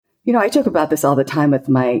I joke about this all the time with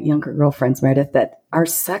my younger girlfriends, Meredith, that our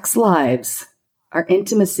sex lives, our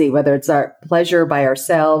intimacy, whether it's our pleasure by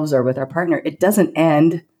ourselves or with our partner, it doesn't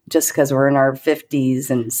end just because we're in our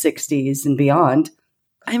 50s and 60s and beyond.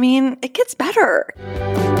 I mean, it gets better.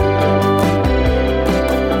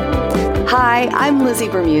 Hi, I'm Lizzie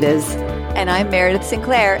Bermudez. And I'm Meredith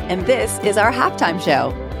Sinclair, and this is our Halftime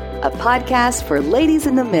Show, a podcast for ladies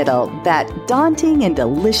in the middle, that daunting and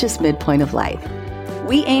delicious midpoint of life.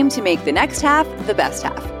 We aim to make the next half the best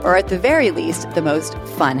half, or at the very least, the most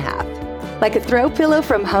fun half. Like a throw pillow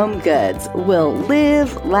from Home Goods, we'll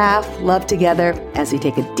live, laugh, love together as we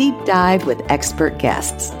take a deep dive with expert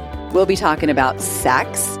guests. We'll be talking about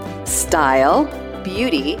sex, style,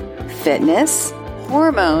 beauty, fitness,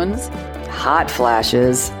 hormones, hot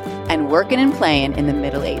flashes, and working and playing in the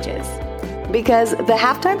Middle Ages. Because the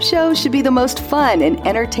halftime show should be the most fun and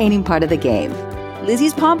entertaining part of the game.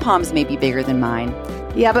 Lizzie's pom-poms may be bigger than mine.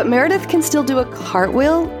 Yeah, but Meredith can still do a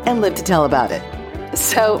cartwheel and live to tell about it.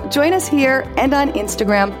 So join us here and on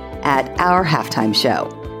Instagram at Our Halftime Show.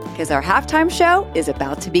 Because our halftime show is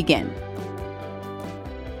about to begin.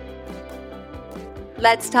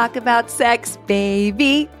 Let's talk about sex,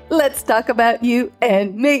 baby. Let's talk about you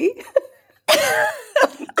and me.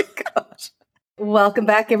 Oh my gosh. Welcome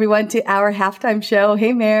back, everyone, to Our Halftime Show.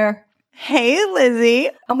 Hey, Mare. Hey, Lizzie.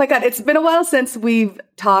 Oh my God, it's been a while since we've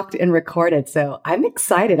talked and recorded, so I'm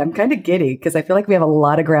excited. I'm kind of giddy because I feel like we have a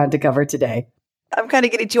lot of ground to cover today. I'm kind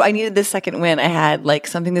of giddy too. I needed this second win. I had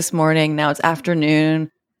something this morning. Now it's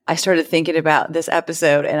afternoon. I started thinking about this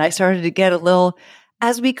episode and I started to get a little,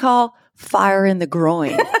 as we call, fire in the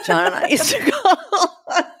groin. John and I used to call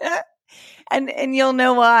it. And you'll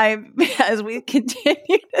know why as we continue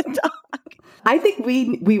to talk. I think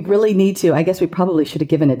we really need to. I guess we probably should have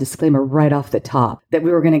given a disclaimer right off the top that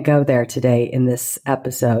we were going to go there today in this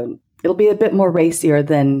episode. It'll be a bit more racier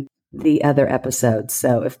than the other episodes.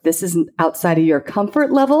 So if this isn't outside of your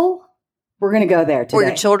comfort level, we're going to go there today. Or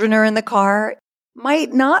your children are in the car,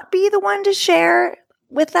 might not be the one to share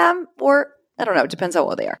with them, or I don't know. It depends how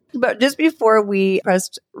old they are. But just before we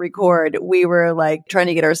pressed record, we were trying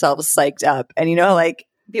to get ourselves psyched up. And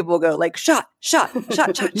people will go shot. So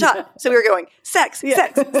we were going, sex.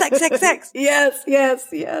 Yes,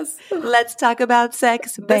 yes. Let's talk about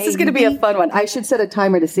sex, baby. This is going to be a fun one. I should set a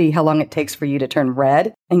timer to see how long it takes for you to turn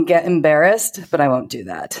red and get embarrassed, but I won't do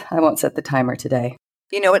that. I won't set the timer today.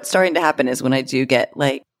 You know what's starting to happen is when I do get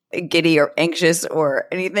giddy or anxious or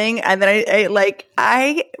anything, and then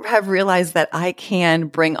I have realized that I can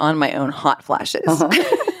bring on my own hot flashes.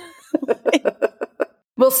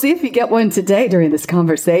 We'll see if you get one today during this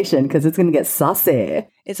conversation because it's going to get saucy.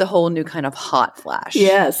 It's a whole new kind of hot flash.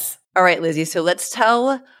 Yes. All right, Lizzie. So let's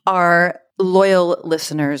tell our loyal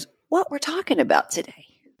listeners what we're talking about today.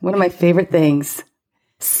 One of my favorite things,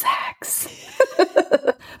 sex.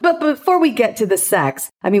 But before we get to the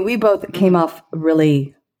sex, we both came off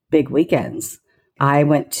really big weekends. I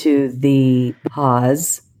went to the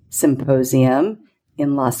Pause Symposium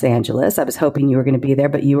in Los Angeles. I was hoping you were going to be there,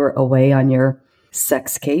 but you were away on your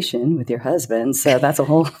sexcation with your husband. So that's a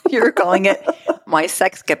whole... You're calling it my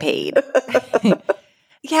sexcapade.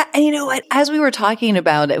 Yeah. And you know what? As we were talking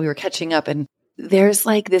about it, we were catching up, and there's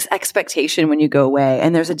this expectation when you go away,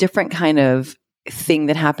 and there's a different kind of thing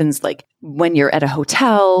that happens when you're at a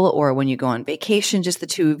hotel or when you go on vacation, just the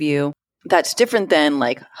two of you. That's different than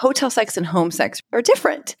hotel sex and home sex are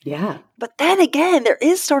different. Yeah. But then again, there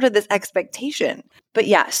is sort of this expectation. But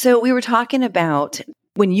yeah, so we were talking about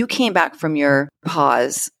when you came back from your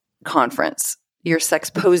Pause conference, your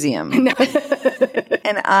sexposium,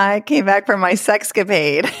 and I came back from my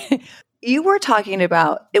sexcapade, you were talking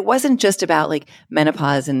about, it wasn't just about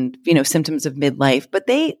menopause and, symptoms of midlife, but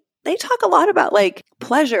they talk a lot about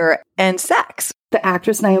pleasure and sex. The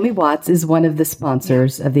actress Naomi Watts is one of the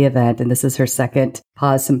sponsors of the event, and this is her second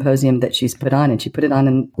Pause Symposium that she's put on, and she put it on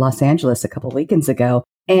in Los Angeles a couple weekends ago.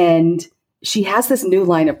 And she has this new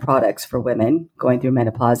line of products for women going through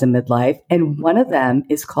menopause and midlife, and one of them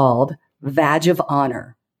is called Vag of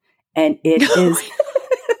Honor. And it is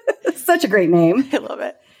such a great name. I love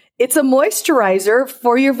it. It's a moisturizer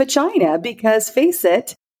for your vagina because, face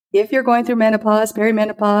it, if you're going through menopause,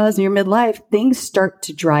 perimenopause, and your midlife, things start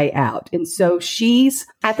to dry out. And so she's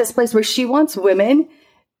at this place where she wants women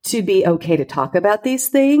to be okay to talk about these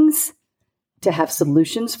things, to have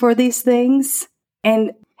solutions for these things,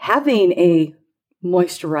 and having a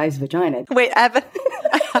moisturized vagina. Wait, I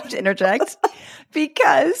have to interject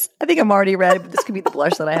because I think I'm already red, but this could be the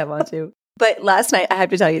blush that I have on too. But last night, I have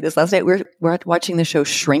to tell you this. Last night, we're watching the show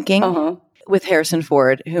Shrinking with Harrison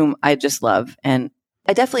Ford, whom I just love. And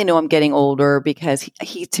I definitely know I'm getting older because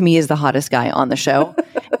he to me is the hottest guy on the show.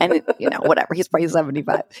 And, whatever, he's probably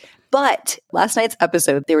 75. But last night's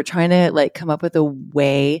episode, they were trying to like come up with a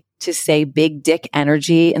way to say big dick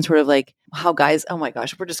energy and sort of like how guys, oh my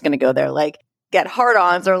gosh, we're just going to go there, like get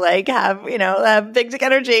hard-ons or like have big dick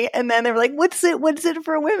energy. And then they were like, what's it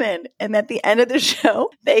for women? And at the end of the show,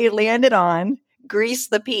 they landed on Grease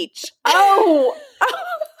the Peach. Oh,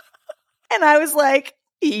 and I was like,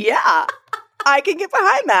 yeah, I can get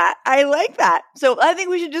behind that. I like that. So I think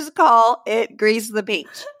we should just call it Grease the Peach.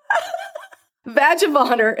 Badge of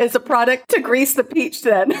Honor is a product to Grease the Peach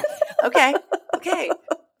then. Okay.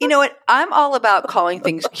 You know what? I'm all about calling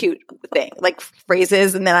things cute like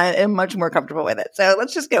phrases, and then I am much more comfortable with it. So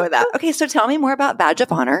let's just go with that. Okay, so tell me more about Badge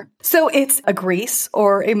of Honor. So it's a grease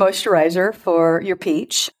or a moisturizer for your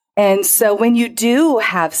peach. And so when you do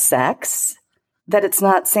have sex, that it's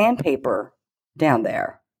not sandpaper down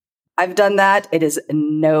there. I've done that. It is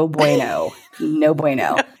no bueno. No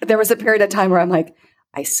bueno. There was a period of time where I'm like,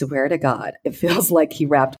 I swear to God, it feels like he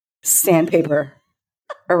wrapped sandpaper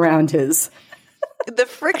around his. The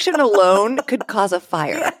friction alone could cause a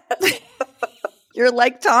fire. Yes. You're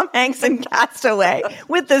like Tom Hanks in Castaway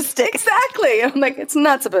with the stick. Exactly. I'm like, it's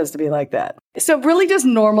not supposed to be like that. So really just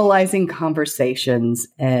normalizing conversations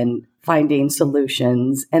and finding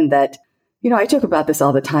solutions. And that, I joke about this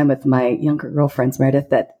all the time with my younger girlfriends, Meredith,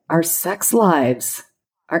 that our sex lives,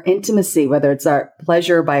 our intimacy, whether it's our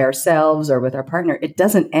pleasure by ourselves or with our partner, it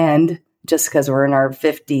doesn't end just because we're in our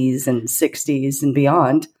 50s and 60s and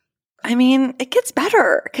beyond. I mean, it gets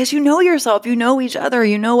better because you know yourself, you know each other,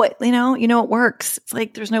 you know what it works. It's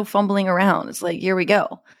like there's no fumbling around. It's like, here we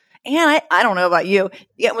go. And I don't know about you.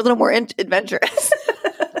 Yeah, we're a little more adventurous.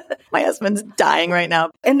 My husband's dying right now.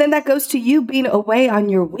 And then that goes to you being away on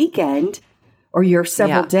your weekend or your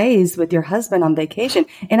several days with your husband on vacation.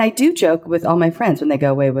 And I do joke with all my friends when they go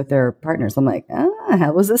away with their partners. I'm like,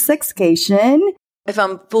 how was the sexcation? If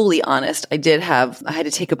I'm fully honest, I had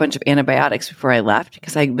to take a bunch of antibiotics before I left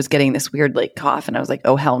because I was getting this weird like cough and I was like,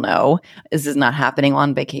 oh, hell no, this is not happening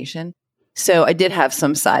on vacation. So I did have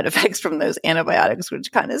some side effects from those antibiotics,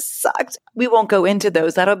 which kind of sucked. We won't go into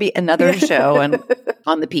those. That'll be another show and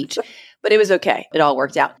on the peach, but it was okay. It all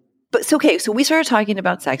worked out. But it's okay. So we started talking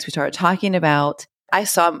about sex. We started talking about, I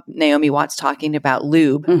saw Naomi Watts talking about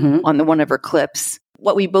lube on one of her clips.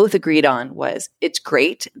 What we both agreed on was it's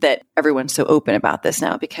great that everyone's so open about this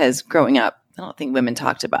now because growing up, I don't think women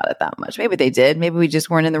talked about it that much. Maybe they did. Maybe we just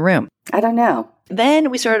weren't in the room. I don't know. Then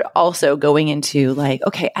we started also going into like,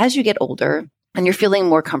 okay, as you get older and you're feeling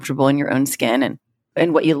more comfortable in your own skin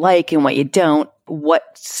and what you like and what you don't, what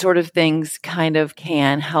sort of things kind of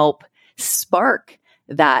can help spark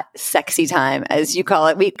that sexy time, as you call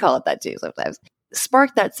it. We call it that too sometimes.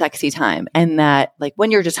 Spark that sexy time, and that like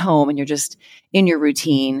when you're just home and you're just in your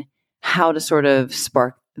routine, how to sort of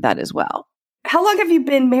spark that as well. How long have you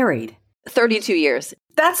been married? 32 years.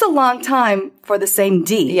 That's a long time for the same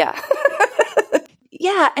D. Yeah.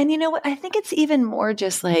 Yeah. And you know what? I think it's even more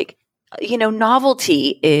just like,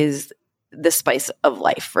 novelty is the spice of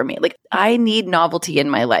life for me. Like I need novelty in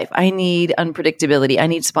my life. I need unpredictability. I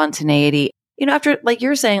need spontaneity. After, like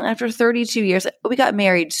you're saying, after 32 years, we got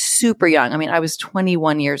married super young. I mean, I was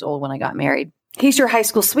 21 years old when I got married. He's your high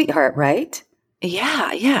school sweetheart, right?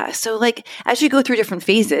 Yeah. So like, as you go through different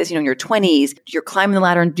phases, in your 20s, you're climbing the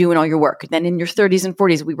ladder and doing all your work. Then in your 30s and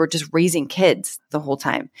 40s, we were just raising kids the whole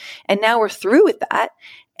time. And now we're through with that.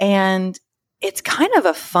 And it's kind of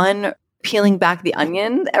a fun peeling back the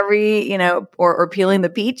onion every, or peeling the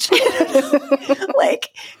peach. Like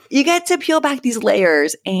you get to peel back these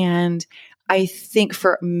layers. And I think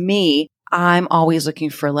for me, I'm always looking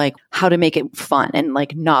for like how to make it fun and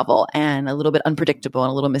like novel and a little bit unpredictable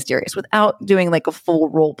and a little mysterious without doing like a full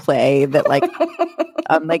role play that like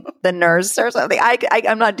I'm like the nurse or something.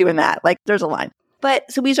 I'm not doing that. Like there's a line.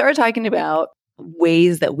 But so we started talking about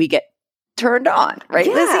ways that we get turned on, right,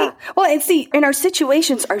 yeah. Lizzie? Well, and our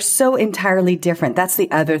situations are so entirely different. That's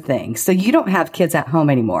the other thing. So you don't have kids at home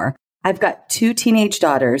anymore. I've got 2 teenage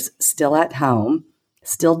daughters still at home,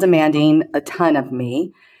 still demanding a ton of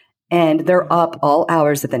me. And they're up all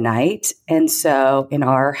hours of the night. And so in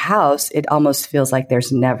our house, it almost feels like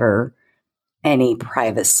there's never any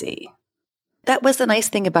privacy. That was the nice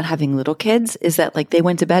thing about having little kids is that like they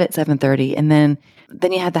went to bed at 7:30 and then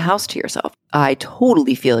you had the house to yourself. I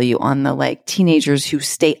totally feel you on the like teenagers who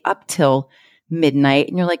stay up till midnight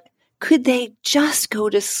and you're like, could they just go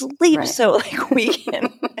to sleep right. so like we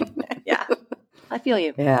can? Yeah. I feel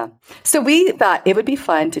you. Yeah. So we thought it would be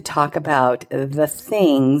fun to talk about the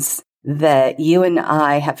things that you and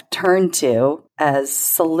I have turned to as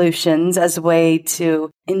solutions, as a way to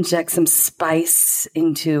inject some spice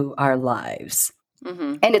into our lives.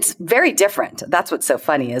 Mm-hmm. And it's very different. That's what's so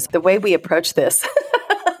funny is the way we approach this.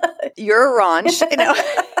 You're a raunch,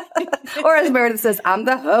 Or as Meredith says, I'm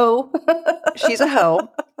the hoe. She's a hoe,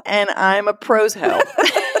 and I'm a prose hoe.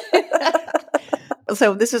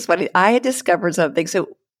 So this is funny. I had discovered something. So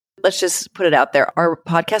let's just put it out there. Our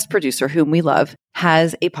podcast producer, whom we love,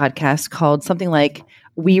 has a podcast called something like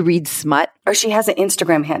We Read Smut. Or she has an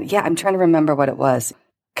Instagram handle. Yeah, I'm trying to remember what it was.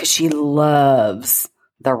 Because she loves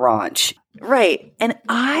the raunch. Right. And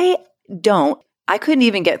I couldn't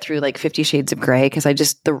even get through like 50 Shades of Grey because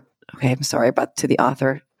I'm sorry about to the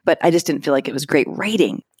author, but I just didn't feel like it was great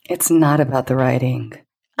writing. It's not about the writing.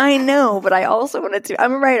 I know, but I also wanted to,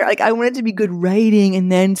 I'm a writer. Like I wanted to be good writing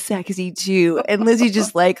and then sexy too. And Lizzie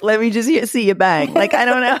just like, let me just see you bang. Like, I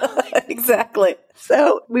don't know. Exactly.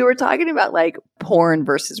 So we were talking about like porn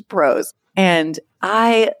versus prose. And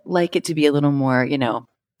I like it to be a little more,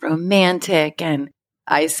 romantic. And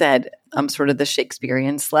I said, I'm sort of the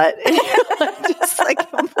Shakespearean slut. Just like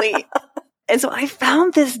complete. And so I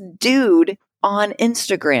found this dude on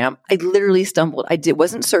Instagram. I literally stumbled.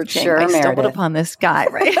 Wasn't searching. Sure, I stumbled Meredith. upon this guy,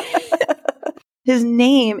 right? His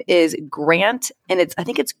name is Grant, and I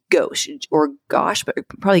think it's Ghosh or Gosh, but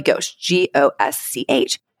probably Ghosh,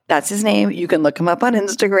 Gosch. That's his name. You can look him up on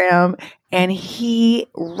Instagram. And he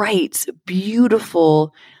writes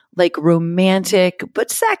beautiful, like romantic,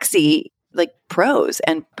 but sexy, like prose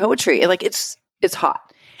and poetry. Like it's hot.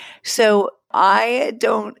 So I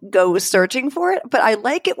don't go searching for it, but I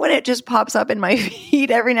like it when it just pops up in my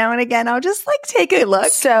feed every now and again. I'll just like take a look.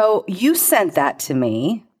 So you sent that to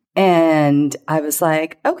me and I was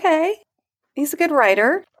like, okay, he's a good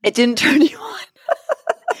writer. It didn't turn you on.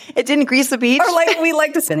 It didn't grease the beach. Or like we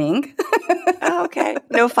like to sing. Oh, okay.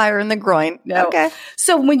 No fire in the groin. No. Okay.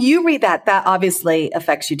 So when you read that obviously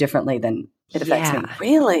affects you differently than it affects me.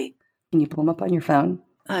 Really? Can you pull them up on your phone?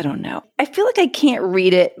 I don't know. I feel like I can't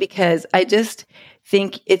read it because I just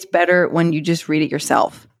think it's better when you just read it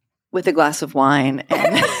yourself with a glass of wine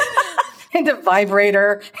and and a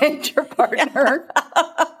vibrator and your partner.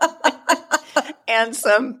 And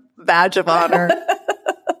some badge of honor.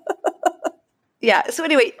 Yeah. So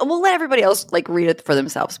anyway, we'll let everybody else like read it for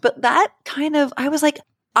themselves. But that kind of, I was like,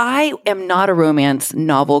 I am not a romance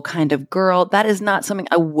novel kind of girl. That is not something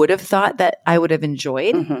I would have thought that I would have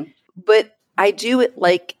enjoyed. Mm-hmm. But I do it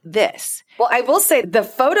like this. Well, I will say the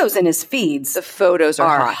photos in his feeds. The photos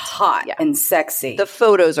are hot yeah. and sexy. The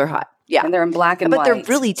photos are hot. Yeah. And they're in black and white. But they're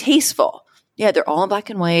really tasteful. Yeah, they're all in black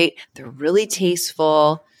and white. They're really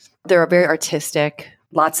tasteful. They're very artistic.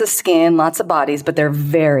 Lots of skin, lots of bodies, but they're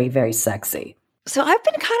very, very sexy. So I've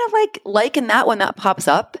been kind of like liking that when that pops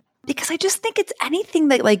up because I just think it's anything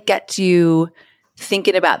that like gets you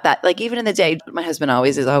thinking about that. Like even in the day, my husband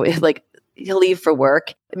is always like, he'll leave for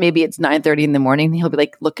work. Maybe it's 9:30 in the morning. And he'll be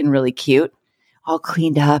like looking really cute, all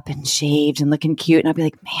cleaned up and shaved and looking cute. And I'll be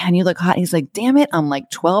like, man, you look hot. And he's like, damn it. I'm like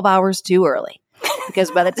 12 hours too early because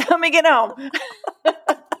by the time I get home,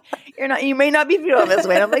 you may not be feeling this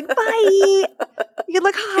way. And I'm like, bye. You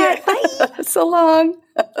look hot. Bye. So long.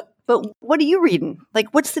 But what are you reading?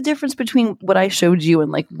 Like, what's the difference between what I showed you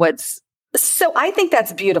and like what's... So I think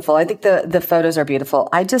that's beautiful. I think the photos are beautiful.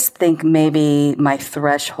 I just think maybe my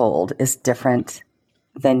threshold is different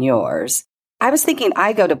than yours. I was thinking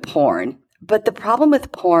I go to porn, but the problem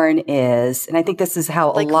with porn is, and I think this is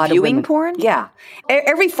how like a lot of women... viewing porn? Yeah.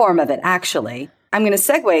 Every form of it, actually. I'm going to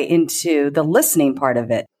segue into the listening part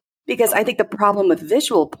of it because I think the problem with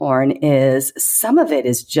visual porn is some of it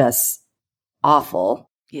is just awful.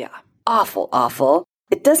 Yeah. Awful.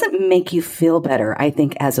 It doesn't make you feel better, I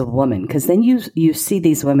think, as a woman, because then you see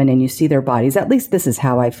these women and you see their bodies. At least this is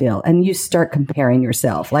how I feel. And you start comparing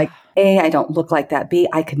yourself. Like, A, I don't look like that. B,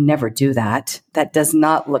 I could never do that. That does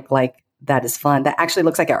not look like that is fun. That actually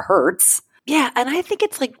looks like it hurts. Yeah. And I think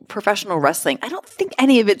it's like professional wrestling. I don't think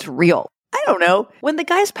any of it's real. I don't know. When the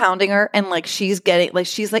guy's pounding her and like she's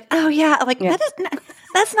like, oh yeah, like yeah.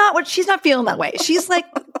 That's not what she's not feeling that way. She's like,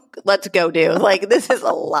 let's go, dude. Like, this is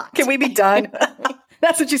a lot. Can we be done?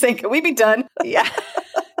 That's what you're saying. Can we be done? Yeah,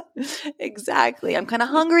 exactly. I'm kind of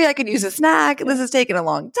hungry. I could use a snack. This is taking a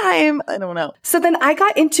long time. I don't know. So then I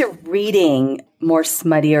got into reading more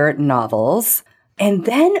smuttier novels. And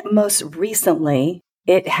then most recently,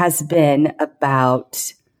 it has been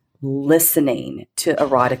about listening to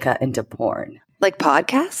erotica and to porn. Like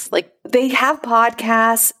podcasts? Like they have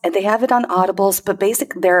podcasts and they have it on Audibles, but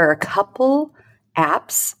basically there are a couple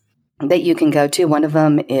apps that you can go to. One of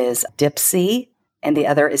them is Dipsea and the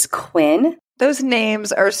other is Quinn. Those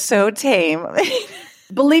names are so tame.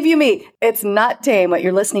 Believe you me, it's not tame what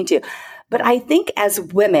you're listening to. But I think as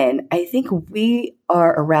women, I think we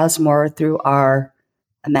are aroused more through our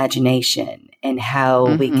imagination and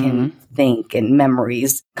how we can think and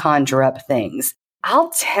memories conjure up things.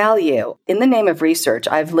 I'll tell you, in the name of research,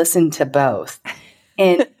 I've listened to both.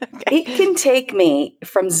 And it can take me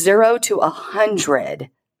from 0 to 100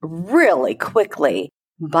 really quickly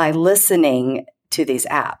by listening to these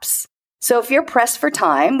apps. So if you're pressed for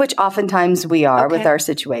time, which oftentimes we are with our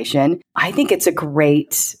situation, I think it's a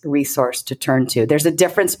great resource to turn to. There's a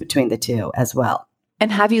difference between the two as well.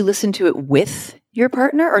 And have you listened to it with your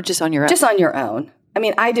partner or just on your own? Just on your own. I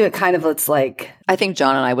mean, I do it kind of, it's like... I think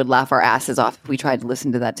John and I would laugh our asses off if we tried to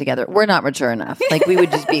listen to that together. We're not mature enough. Like, we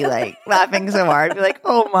would just be like laughing so hard. Be like,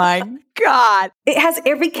 oh my God. It has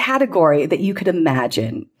every category that you could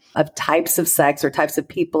imagine of types of sex or types of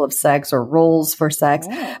people of sex or roles for sex.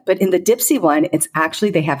 Oh. But in the Dipsea one, it's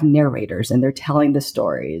actually, they have narrators and they're telling the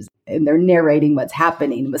stories and they're narrating what's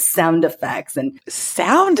happening with sound effects.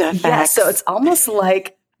 Sound effects? Yeah, so it's almost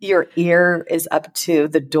like your ear is up to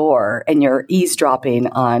the door and you're eavesdropping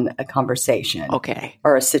on a conversation. Okay.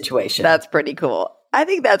 Or a situation. That's pretty cool. I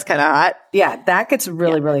think that's kind of hot. Yeah, that gets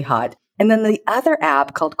really, really hot. And then the other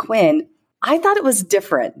app called Quinn, I thought it was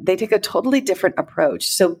different. They take a totally different approach.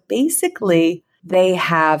 So basically, they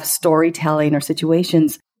have storytelling or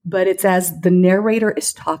situations, but it's as the narrator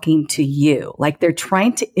is talking to you. Like they're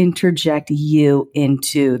trying to interject you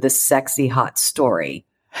into the sexy, hot story.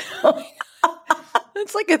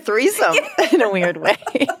 It's like a threesome in a weird way.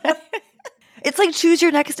 It's like choose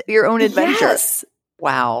your own adventure. Yes.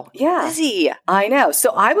 Wow. Yeah. Busy. I know. So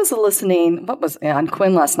I was listening, on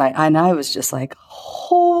Quinn last night, and I was just like,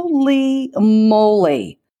 holy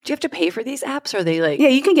moly. Do you have to pay for these apps? Or are they like... Yeah,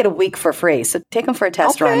 you can get a week for free. So take them for a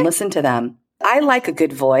test run, listen to them. I like a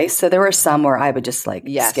good voice. So there were some where I would just like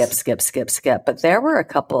skip. But there were a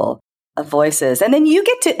couple of voices. And then you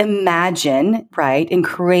get to imagine, right, and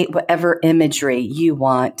create whatever imagery you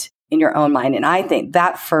want in your own mind. And I think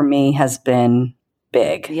that for me has been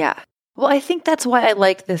big. Yeah. Well, I think that's why I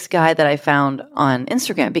like this guy that I found on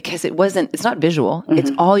Instagram, because it's not visual. Mm-hmm.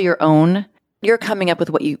 It's all your own. You're coming up with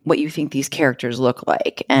what you think these characters look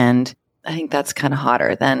like. And I think that's kind of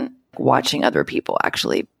hotter than watching other people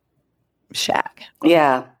actually shag.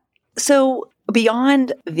 Yeah. So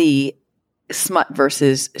beyond the smut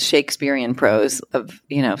versus Shakespearean prose of,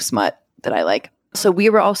 smut that I like. So we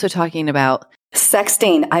were also talking about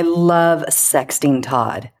sexting. I love sexting,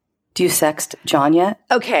 Todd. Do you sext John yet?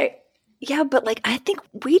 Okay. Yeah, but I think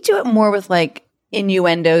we do it more with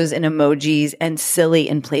innuendos and emojis and silly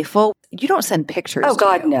and playful. You don't send pictures. Oh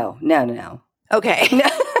God, no. Okay.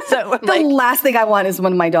 So the last thing I want is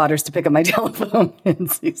one of my daughters to pick up my telephone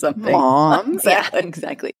and see something. Mom. Exactly. Yeah,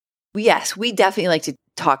 exactly. Yes, we definitely like to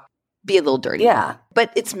talk, be a little dirty. Yeah.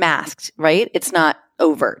 But it's masked, right? It's not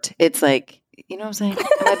overt. It's like, you know what I'm saying?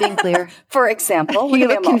 Am I being clear? For example, you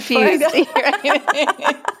look confused.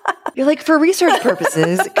 You're like, for research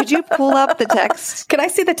purposes, could you pull up the text? Can I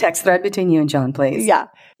see the text thread between you and John, please? Yeah.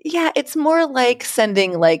 Yeah, it's more like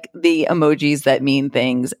sending the emojis that mean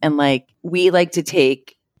things. And we like to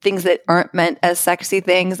take things that aren't meant as sexy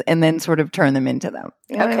things and then sort of turn them into them.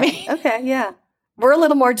 You know what I mean? Okay, yeah. We're a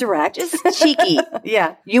little more direct. Just cheeky.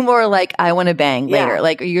 Yeah. You more I want to bang later.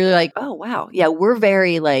 You're like, oh, wow. Yeah, we're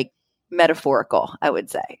very metaphorical, I would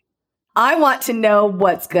say. I want to know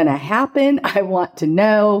what's going to happen. I want to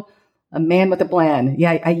know a man with a plan.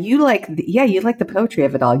 Yeah, you like the poetry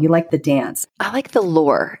of it all. You like the dance. I like the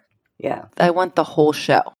lore. Yeah. I want the whole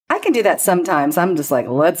show. I can do that sometimes. I'm just like,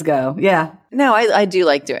 let's go. Yeah. No, I do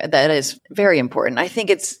like doing it. That is very important. I think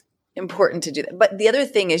it's important to do that. But the other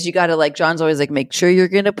thing is you got to John's always make sure you're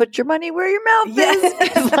going to put your money where your mouth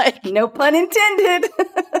is. No pun intended.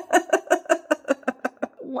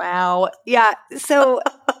 Wow. Yeah. So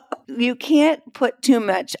you can't put too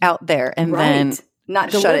much out there and then not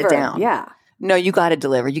shut deliver. It down. Yeah. No, you got to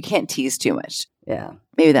deliver. You can't tease too much. Yeah.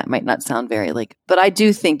 Maybe that might not sound very but I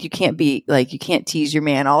do think you can't be you can't tease your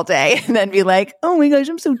man all day and then be like, oh my gosh,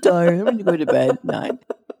 I'm so tired. I'm going to go to bed at 9.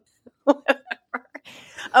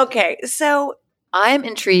 Okay. So I'm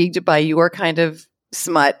intrigued by your kind of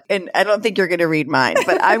smut, and I don't think you're going to read mine,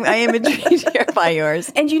 but I am intrigued here by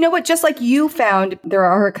yours. And you know what? Just like you found, there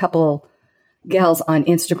are a couple gals on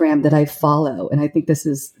Instagram that I follow, and I think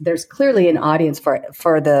there's clearly an audience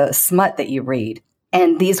for the smut that you read.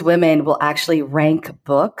 And these women will actually rank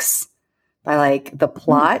books by the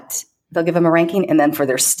plot. They'll give them a ranking, and then for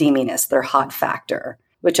their steaminess, their hot factor,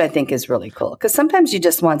 which I think is really cool. Because sometimes you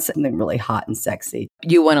just want something really hot and sexy.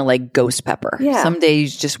 You want to ghost pepper. Yeah. Some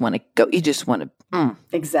days you just want to go. You just want to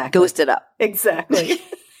exactly ghost it up. Exactly.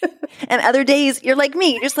 And other days you're like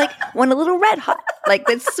me, just like want a little red hot, like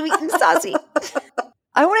that's sweet and saucy.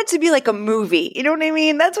 I want it to be like a movie. You know what I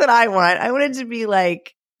mean? That's what I want. I want it to be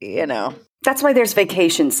like, That's why there's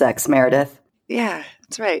vacation sex, Meredith. Yeah,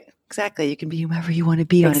 that's right. Exactly. You can be whoever you want to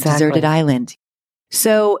be on a deserted island.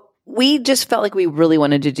 So we just felt like we really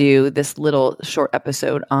wanted to do this little short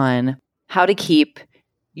episode on how to keep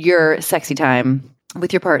your sexy time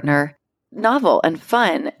with your partner novel and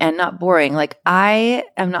fun and not boring. Like, I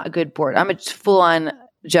am not good bored. I'm a full-on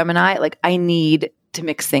Gemini. Like, I need to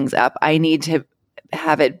mix things up. I need to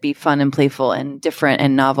have it be fun and playful and different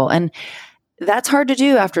and novel. And that's hard to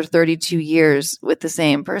do after 32 years with the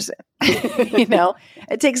same person.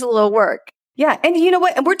 It takes a little work. Yeah. And you know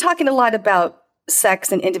what? And we're talking a lot about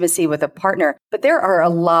sex and intimacy with a partner, but there are a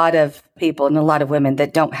lot of people and a lot of women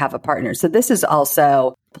that don't have a partner. So this is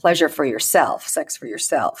also pleasure for yourself, sex for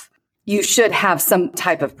yourself. You should have some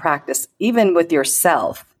type of practice, even with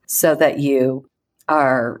yourself, so that you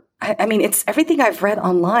are, it's everything I've read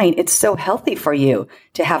online. It's so healthy for you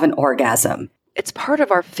to have an orgasm. It's part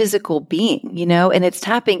of our physical being, and it's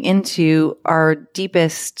tapping into our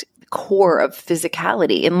deepest core of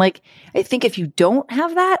physicality. And I think if you don't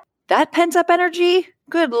have that pent up energy,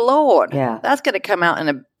 good Lord, that's going to come out in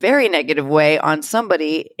a very negative way on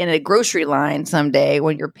somebody in a grocery line someday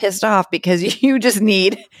when you're pissed off because you just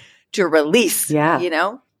need to release,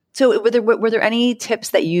 So were there any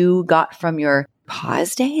tips that you got from your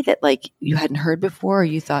pause day that you hadn't heard before, or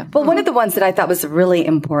you thought? Well, one of the ones that I thought was really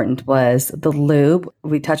important was the lube.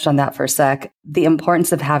 We touched on that for a sec. The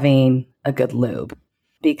importance of having a good lube,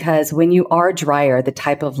 because when you are drier, the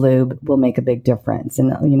type of lube will make a big difference.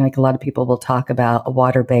 And a lot of people will talk about a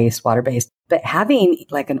water-based, but having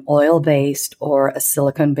an oil-based or a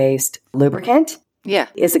silicone-based lubricant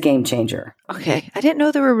is a game changer. Okay. I didn't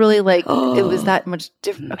know there were really it was that much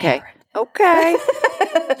different. Okay.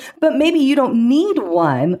 But maybe you don't need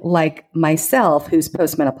one like myself, who's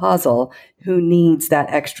postmenopausal, who needs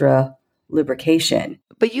that extra lubrication.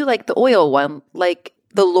 But you like the oil one, like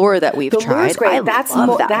the Lure that we've tried. The Lure's great. That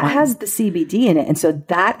has the CBD in it. And so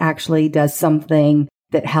that actually does something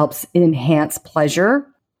that helps enhance pleasure.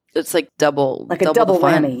 It's like double a double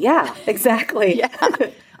whammy. Yeah, exactly. Yeah.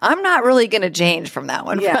 I'm not really going to change from that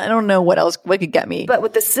one. Yeah. I don't know what could get me. But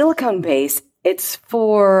with the silicone base, it's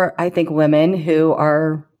for, I think, women who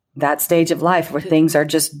are that stage of life where things are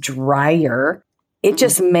just drier. It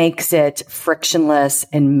just makes it frictionless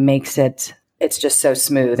and it's just so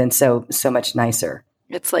smooth and so much nicer.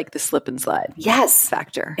 It's like the slip and slide. Yes.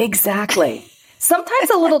 Factor. Exactly. Sometimes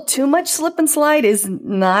a little too much slip and slide is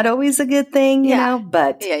not always a good thing, you know,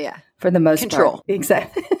 but for the most Control. part.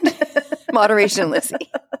 Exactly. Moderation, Lissy.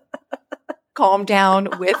 Calm down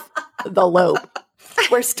with the lobe.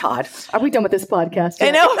 Where's Todd? Are we done with this podcast yet?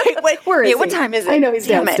 I know. Wait, where is he? What time is it? I know he's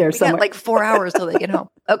downstairs somewhere. We got 4 hours till they get home.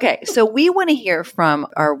 Okay, so we want to hear from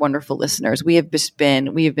our wonderful listeners. We have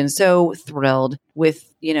been so thrilled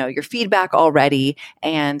with your feedback already,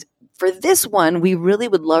 and for this one, we really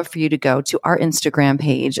would love for you to go to our Instagram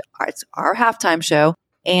page. It's our halftime show,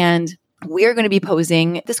 and we are going to be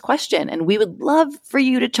posing this question, and we would love for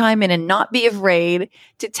you to chime in and not be afraid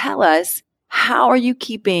to tell us, how are you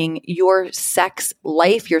keeping your sex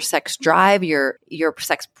life, your sex drive, your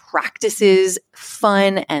sex practices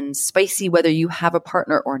fun and spicy, whether you have a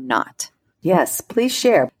partner or not? Yes, please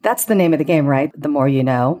share. That's the name of the game, right? The more you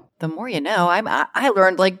know. The more you know. I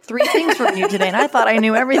learned 3 things from you today, and I thought I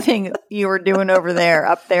knew everything you were doing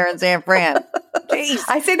up there in San Fran. Jeez.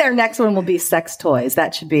 I say their next one will be sex toys.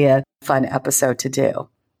 That should be a fun episode to do,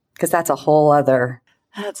 because that's a whole other...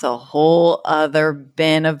 That's a whole other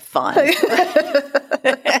bin of fun.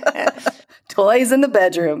 Toys in the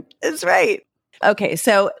bedroom. That's right. Okay,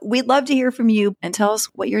 so we'd love to hear from you and tell us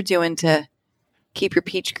what you're doing to keep your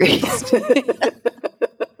peach greased.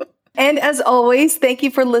 And as always, thank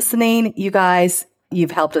you for listening, you guys.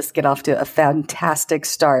 You've helped us get off to a fantastic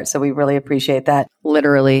start, so we really appreciate that.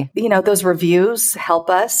 Literally. Those reviews help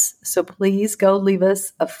us, so please go leave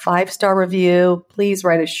us a 5-star review. Please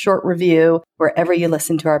write a short review wherever you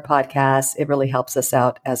listen to our podcast. It really helps us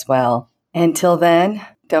out as well. Until then,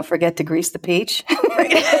 don't forget to grease the peach.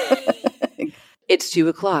 It's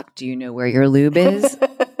 2:00. Do you know where your lube is?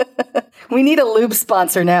 We need a lube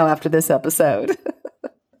sponsor now after this episode.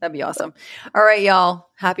 That'd be awesome. All right, y'all.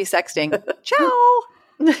 Happy sexting. Ciao.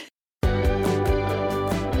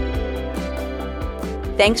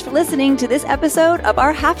 Thanks for listening to this episode of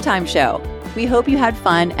our halftime show. We hope you had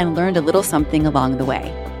fun and learned a little something along the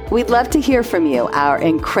way. We'd love to hear from you, our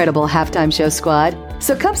incredible halftime show squad.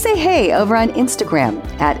 So come say hey over on Instagram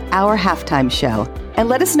at Our Halftime Show and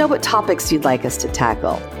let us know what topics you'd like us to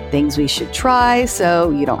tackle. things we should try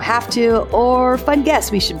so you don't have to, or fun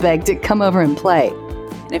guests we should beg to come over and play.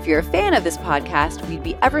 And if you're a fan of this podcast, we'd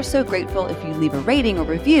be ever so grateful if you leave a rating or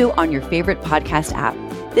review on your favorite podcast app.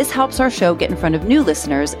 This helps our show get in front of new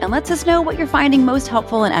listeners and lets us know what you're finding most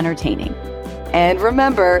helpful and entertaining. And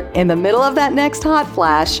remember, in the middle of that next hot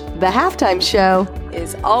flash, the halftime show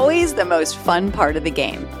is always the most fun part of the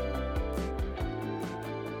game.